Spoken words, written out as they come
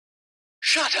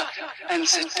Shut up and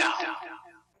sit down.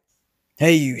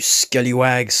 Hey you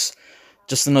scallywags,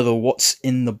 just another what's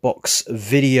in the box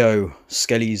video.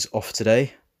 Skelly's off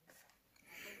today.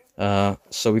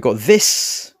 So we got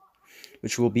this,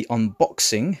 which we'll be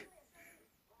unboxing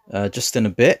just in a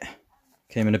bit.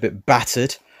 Came in a bit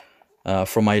battered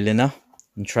from my Lina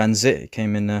in transit. It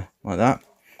came in like that.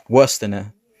 Worse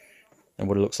than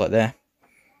what it looks like there.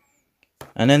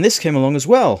 And then this came along as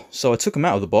well. So I took them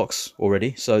out of the box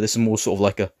already. So this is more sort of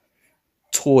like a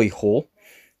toy haul.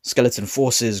 Skeleton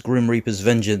Forces, Grim Reaper's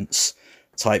Vengeance,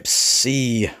 Type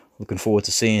C. Looking forward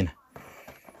to seeing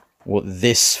what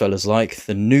this fella's like.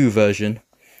 The new version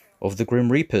of the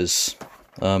Grim Reapers.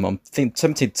 I'm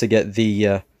tempted to get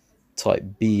the Type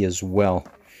B as well,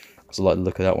 because I like the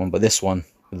look of that one. But this one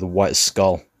with the white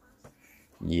skull,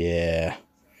 yeah,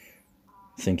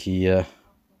 I think he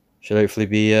should hopefully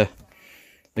be a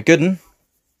good one.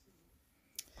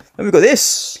 Then we've got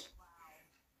this.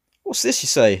 What's this, you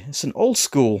say? It's an old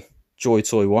school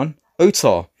Joytoy one.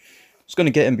 Otar. I was going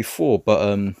to get him before,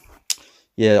 but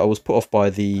yeah, I was put off by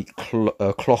the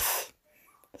cloth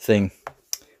thing.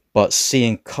 But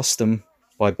seeing custom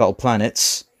by Battle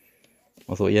Planets,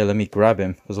 I thought, yeah, let me grab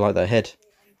him, because I like that head.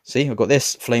 See, I've got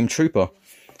this Flame Trooper.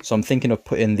 So I'm thinking of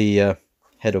putting the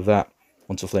head of that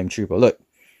onto Flame Trooper. Look,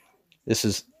 this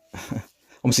is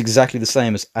almost exactly the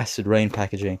same as Acid Rain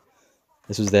packaging.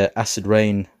 This was their Acid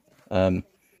Rain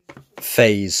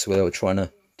phase where they were trying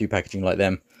to do packaging like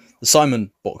them. The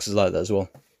Simon box is like that as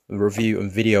well. The review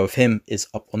and video of him is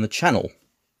up on the channel.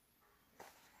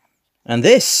 And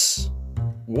this,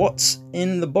 what's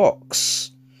in the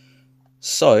box?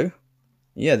 So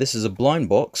yeah, this is a blind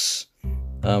box.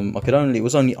 It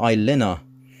was only Ilina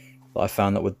that I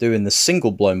found that were doing the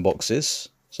single blind boxes,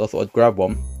 so I thought I'd grab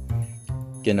one.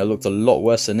 Again, it looked a lot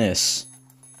worse than this,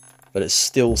 but it's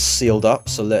still sealed up,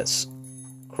 so let's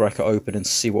crack it open and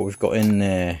see what we've got in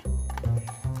there.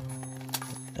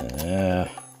 There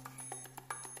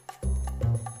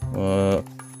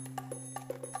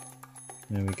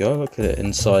we go, look at it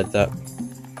inside that.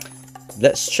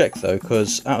 Let's check though,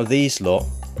 because out of these lot,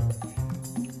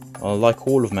 I like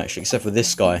all of them actually, except for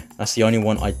this guy. That's the only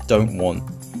one I don't want,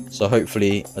 so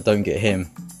hopefully I don't get him.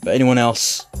 But anyone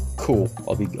else, cool.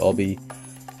 I'll be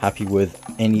happy with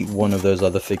any one of those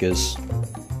other figures.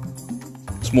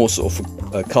 It's more sort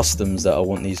of for customs that I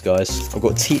want these guys. I've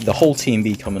got the whole Team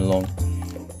B coming along,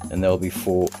 and they'll be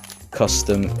for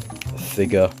custom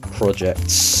figure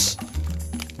projects.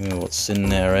 Ooh, what's in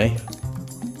there, eh?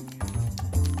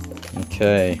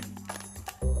 Okay.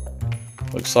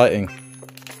 Exciting.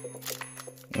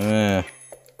 Yeah.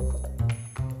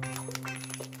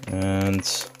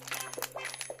 And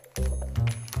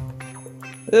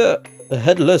yeah, the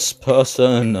headless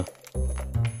person.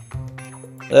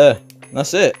 There,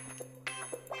 that's it.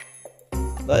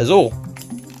 That is all.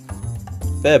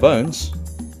 Bare bones.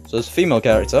 So it's a female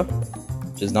character,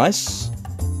 which is nice.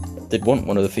 Did want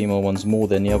one of the female ones more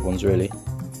than the other ones, really.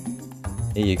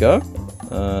 Here you go.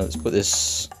 Let's put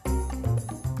this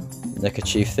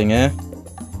neckerchief thing here.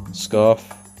 Scarf.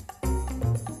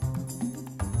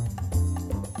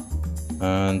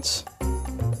 And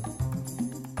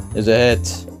here's a head.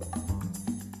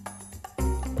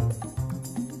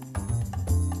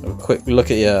 Have a quick look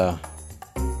at ya.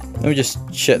 Let me just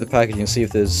check the packaging and see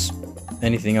if there's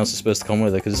anything else that's supposed to come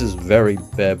with it, because this is very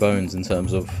bare bones in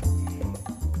terms of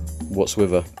what's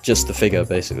with her. Just the figure,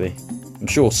 basically. I'm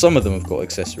sure some of them have got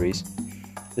accessories.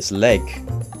 This leg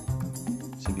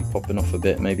seems to be popping off a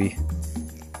bit, maybe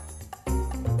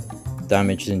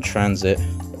damaged in transit.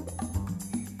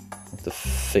 Have to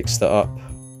fix that up.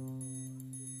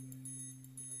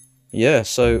 Yeah,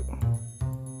 so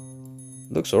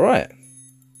looks alright.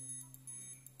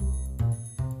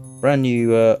 Brand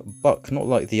new buck, not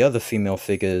like the other female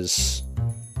figures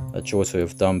that Joytoy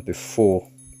have done before.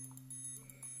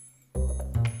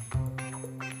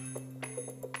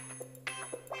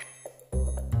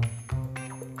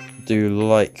 Do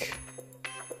like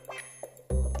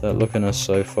that look on us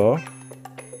so far.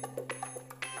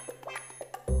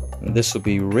 And this will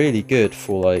be really good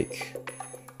for like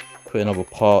putting other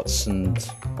parts and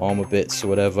armor bits or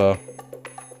whatever.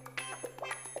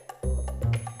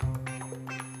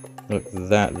 Look at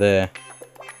that there.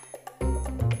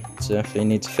 Definitely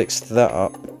need to fix that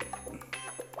up.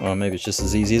 Well, maybe it's just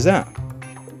as easy as that.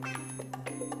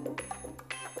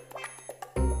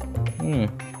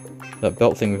 That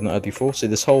belt thing we've not had before. See,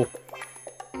 this whole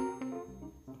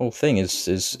thing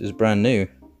is brand new.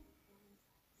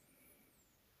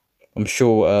 I'm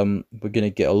sure we're going to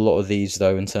get a lot of these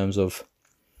though in terms of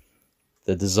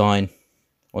the design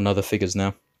on other figures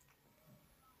now,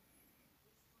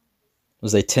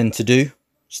 as they tend to do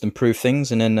just improve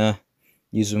things and then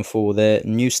use them for their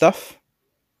new stuff.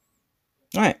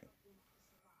 Alright.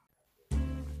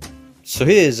 So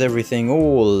here's everything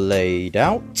all laid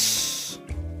out.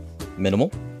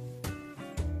 Minimal.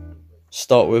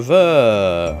 Start with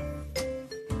her.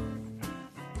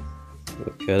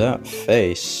 Look at that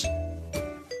face.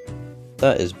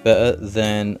 That is better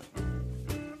than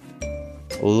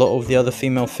a lot of the other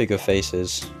female figure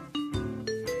faces.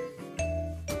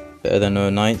 Better than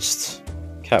her Knights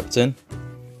Captain.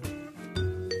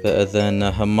 Better than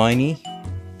Hermione.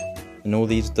 And all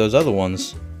those other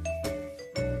ones.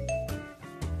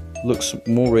 Looks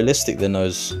more realistic than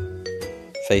those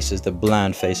faces, the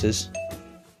bland faces.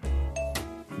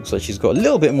 Looks like she's got a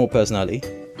little bit more personality.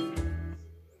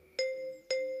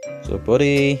 So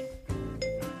body.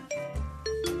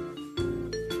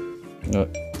 Oh,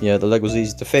 yeah, the leg was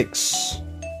easy to fix.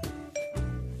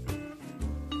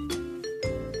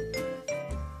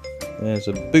 There's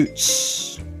her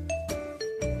boots.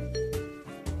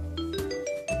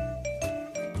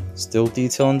 Still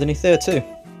detail underneath there too.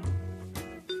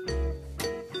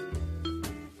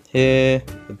 Here,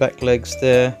 the back legs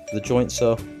there, the joints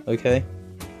are okay.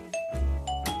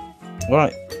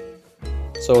 Right,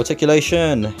 so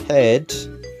articulation, head,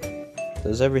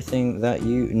 does everything that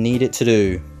you need it to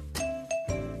do.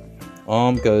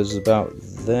 Arm goes about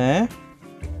there.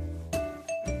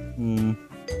 Move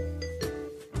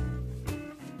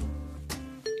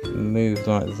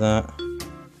like that.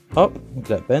 Up, look at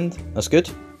that bend, that's good.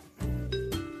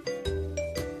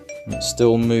 It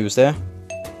still moves there.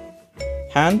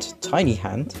 Hand, tiny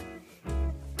hand,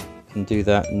 can do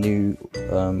that new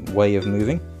way of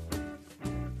moving.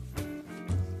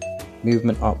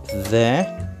 Movement up there,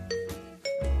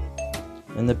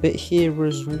 and the bit here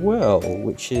as well,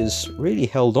 which is really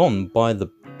held on by the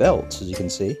belt, as you can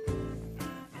see.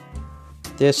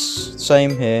 This,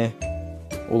 same here,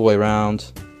 all the way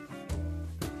around.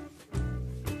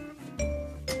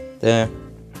 There.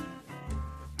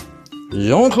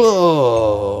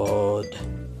 Jean-Claude!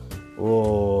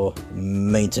 Oh,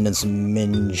 maintenance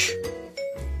minge.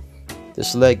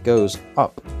 This leg goes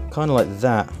up, kind of like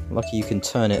that. Lucky you can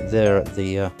turn it there at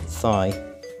the thigh.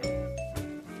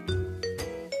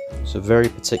 It's a very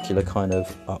particular kind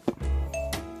of up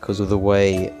because of the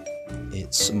way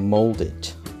it's molded.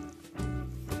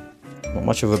 Not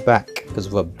much of a back because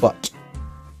of a butt.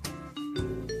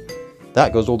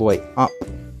 That goes all the way up,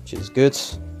 which is good.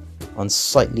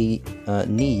 Unsightly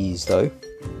knees though,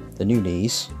 the new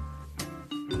knees.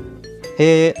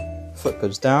 Here, foot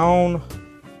goes down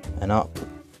and up,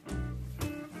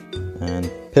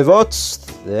 and pivots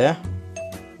there,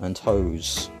 and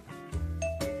toes.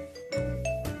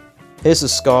 Here's the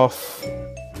scarf,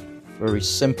 very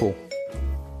simple,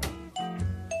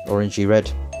 orangey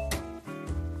red.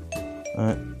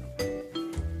 Alright,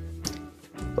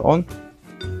 put on.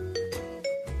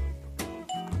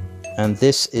 And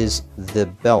this is the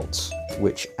belt,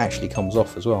 which actually comes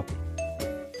off as well.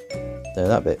 There,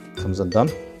 that bit comes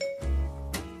undone.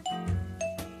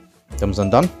 Comes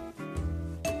undone.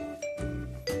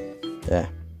 There.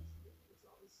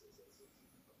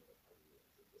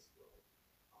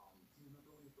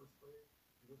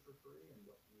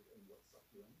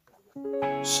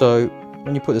 So,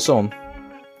 when you put this on,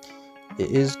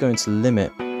 it is going to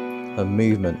limit her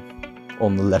movement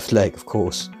on the left leg, of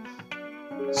course.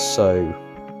 So,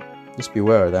 just be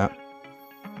aware of that.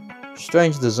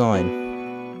 Strange design.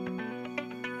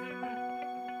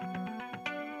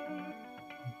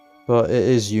 But it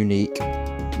is unique,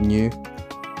 new.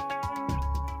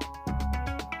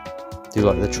 Do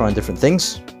like they're trying different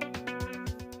things.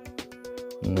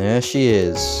 And there she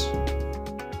is.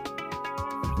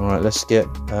 Alright, let's get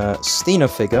Stina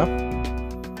figure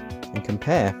and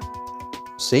compare.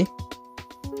 See?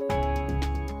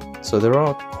 So there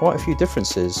are quite a few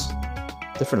differences.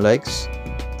 Different legs,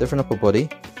 different upper body.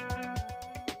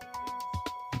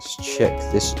 Let's check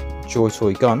this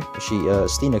Joytoy gun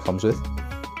Stina comes with.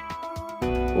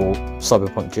 Or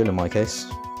Cyberpunk Jill in my case.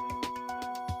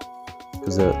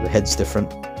 Because the head's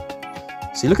different.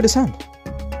 See, look at his hand.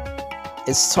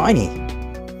 It's tiny.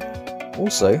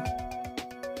 Also,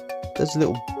 there's a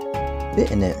little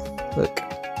bit in it. Look.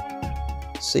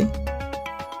 See?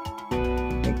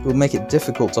 It will make it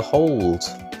difficult to hold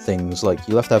things. Like,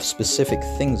 you'll have to have specific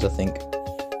things, I think.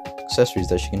 Accessories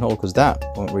that she can hold, because that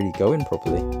won't really go in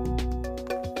properly.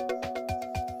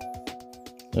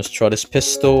 Let's try this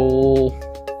pistol.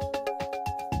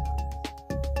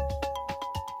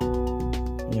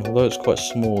 Yeah, although it's quite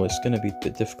small, it's going to be a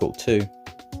bit difficult too.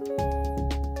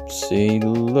 See,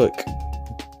 look.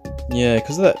 Yeah,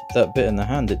 because of that bit in the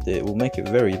hand, it will make it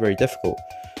very, very difficult.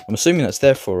 I'm assuming that's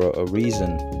there for a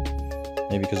reason.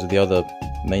 Maybe because of the other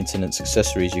maintenance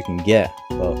accessories you can get,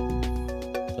 but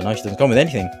so now she doesn't come with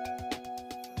anything.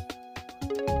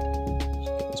 Let's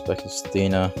get this back to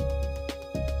Stina.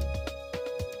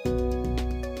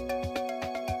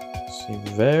 See,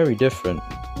 very different.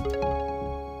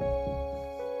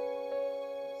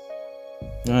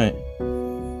 Right.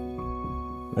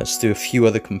 Let's do a few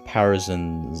other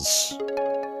comparisons.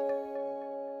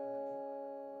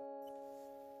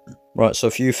 Right, so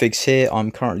a few figs here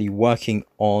I'm currently working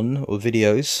on, or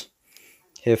videos.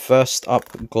 Here first up,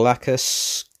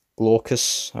 Glaucus,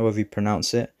 however you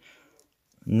pronounce it.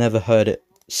 Never heard it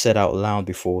said out loud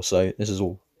before, so this is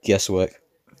all guesswork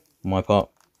on my part.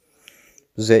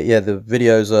 Yeah, the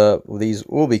videos these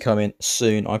will be coming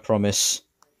soon, I promise.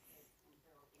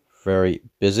 Very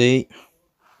busy.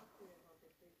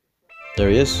 There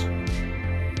he is.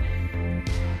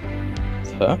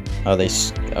 Her. How they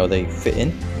fit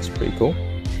in. That's pretty cool.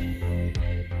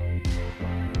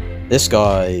 This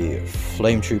guy,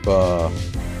 Flame Trooper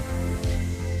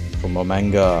from my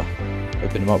manga.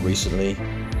 Opened him up recently.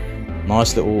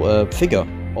 Nice little figure.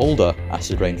 Older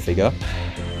Acid Rain figure.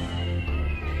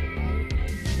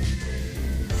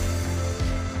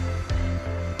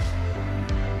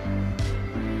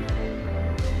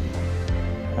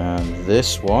 And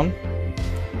this one,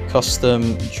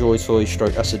 custom Joytoy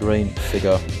stroke Acid Rain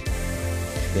figure.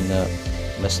 Been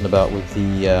messing about with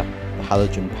the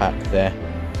halogen pack there.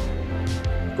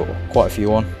 Got quite a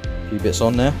few bits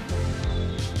on there.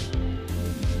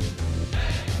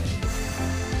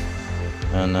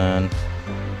 And then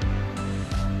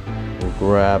we'll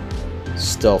grab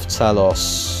Stealth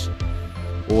Talos.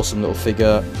 Awesome little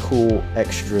figure, cool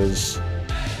extras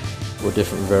or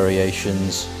different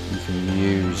variations you can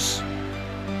use.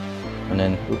 And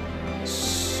then,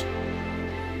 oops.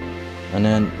 And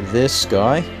then this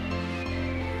guy,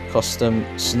 custom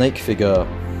snake figure.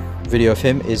 Video of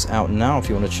him is out now if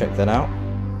you want to check that out.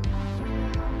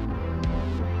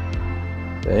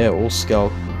 But yeah, all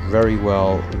scaled very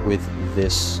well with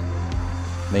this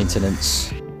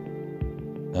maintenance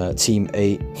Team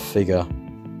 8 figure.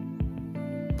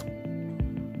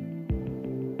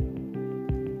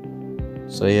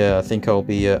 So yeah, I think I'll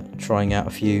be trying out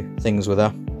a few things with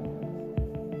her.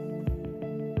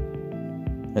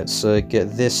 Let's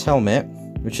get this helmet,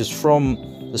 which is from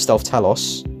the Stealth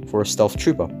Talos, for a Stealth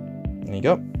Trooper. There you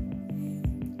go.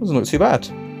 Doesn't look too bad.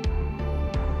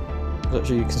 I was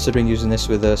actually considering using this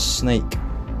with a snake.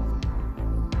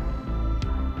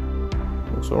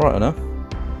 Looks alright, I know.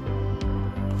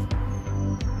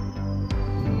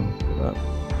 Put that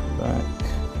back.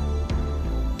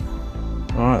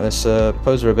 Alright, let's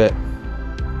pose her a bit.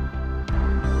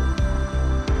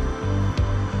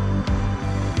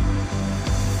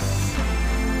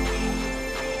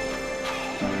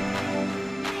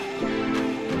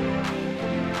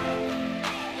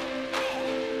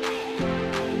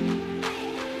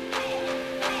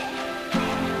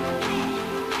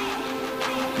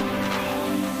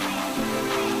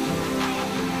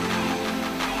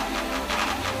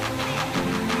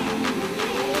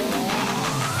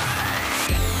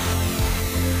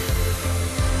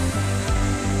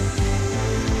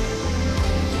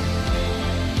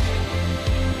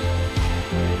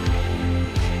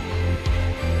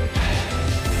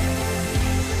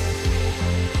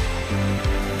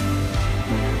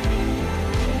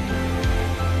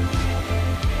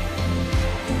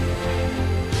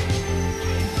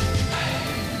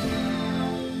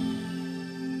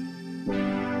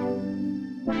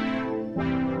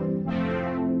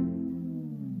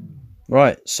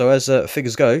 Right, so as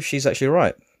figures go, she's actually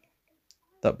right.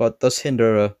 That butt does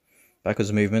hinder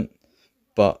backwards movement,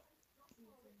 but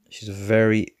she's a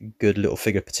very good little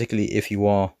figure, particularly if you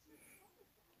are...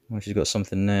 Well, she's got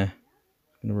something there.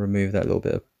 I'm going to remove that little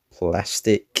bit of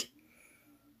plastic.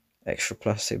 Extra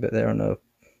plastic bit there on her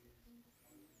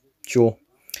jaw.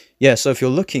 Yeah, so if you're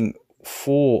looking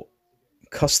for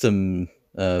custom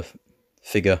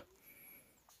figure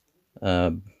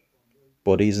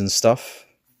bodies and stuff,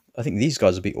 I think these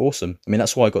guys would be awesome. I mean,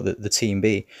 that's why I got the Team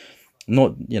B.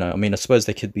 Not, you know, I mean, I suppose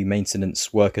they could be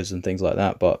maintenance workers and things like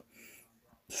that, but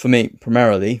for me,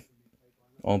 primarily,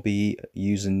 I'll be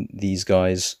using these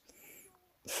guys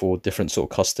for different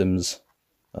sort of customs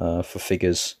for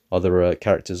figures, other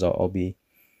characters I'll be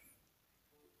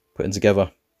putting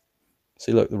together.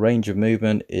 See, look, the range of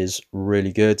movement is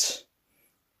really good,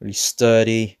 really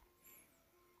sturdy.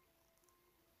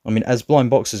 I mean, as blind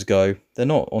boxes go, they're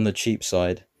not on the cheap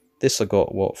side. This I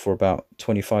got, what, for about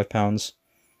 £25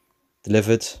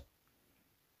 delivered.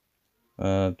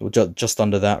 Or just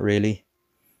under that, really.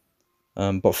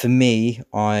 But for me,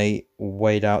 I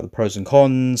weighed out the pros and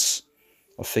cons.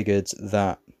 I figured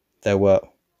that there were,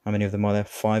 how many of them are there?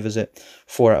 5, is it?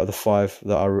 4 out of the 5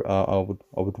 that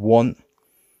I would want,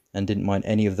 and didn't mind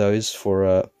any of those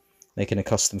for making a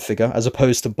custom figure, as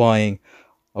opposed to buying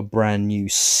a brand new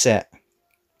set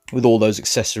with all those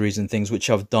accessories and things, which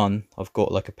I've done. I've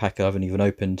got like a pack I haven't even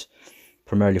opened,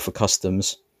 primarily for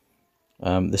customs.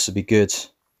 This would be good,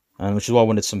 and which is why I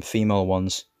wanted some female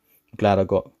ones. I'm glad I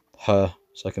got her,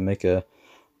 so I can make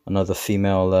another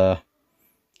female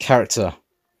character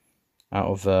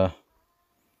out of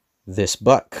this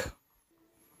buck.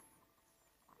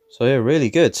 So yeah, really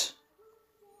good.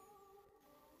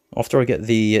 After I get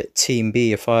the Team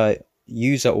B, if I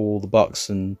use up all the bucks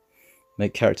and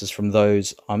make characters from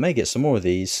those, I may get some more of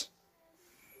these.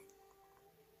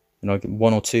 You know,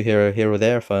 one or two here or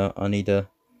there if I need a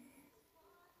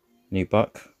new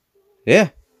buck.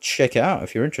 Yeah, check it out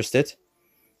if you're interested.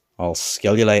 I'll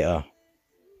scale you later.